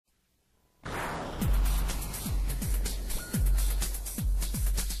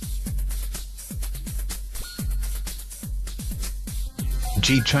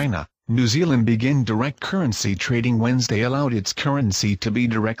China, New Zealand began direct currency trading Wednesday, allowed its currency to be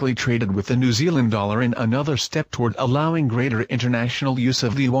directly traded with the New Zealand dollar in another step toward allowing greater international use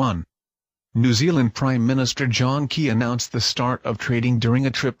of the yuan. New Zealand Prime Minister John Key announced the start of trading during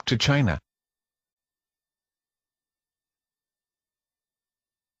a trip to China.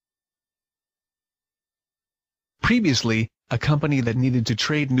 Previously, a company that needed to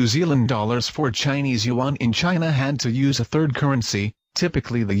trade New Zealand dollars for Chinese yuan in China had to use a third currency,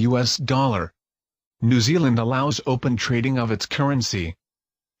 typically the US dollar. New Zealand allows open trading of its currency.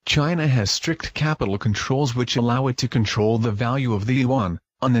 China has strict capital controls which allow it to control the value of the yuan,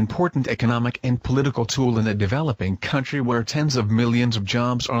 an important economic and political tool in a developing country where tens of millions of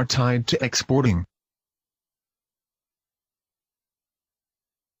jobs are tied to exporting.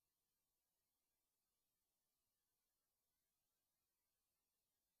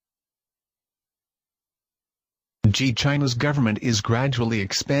 China's government is gradually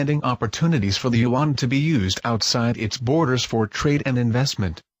expanding opportunities for the yuan to be used outside its borders for trade and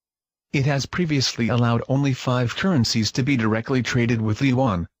investment. It has previously allowed only 5 currencies to be directly traded with the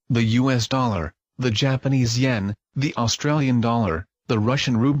yuan: the US dollar, the Japanese yen, the Australian dollar, the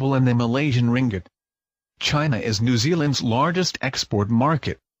Russian ruble and the Malaysian ringgit. China is New Zealand's largest export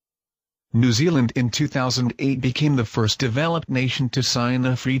market. New Zealand in 2008 became the first developed nation to sign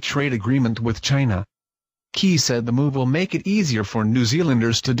a free trade agreement with China. Key said the move will make it easier for New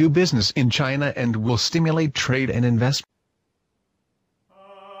Zealanders to do business in China and will stimulate trade and investment.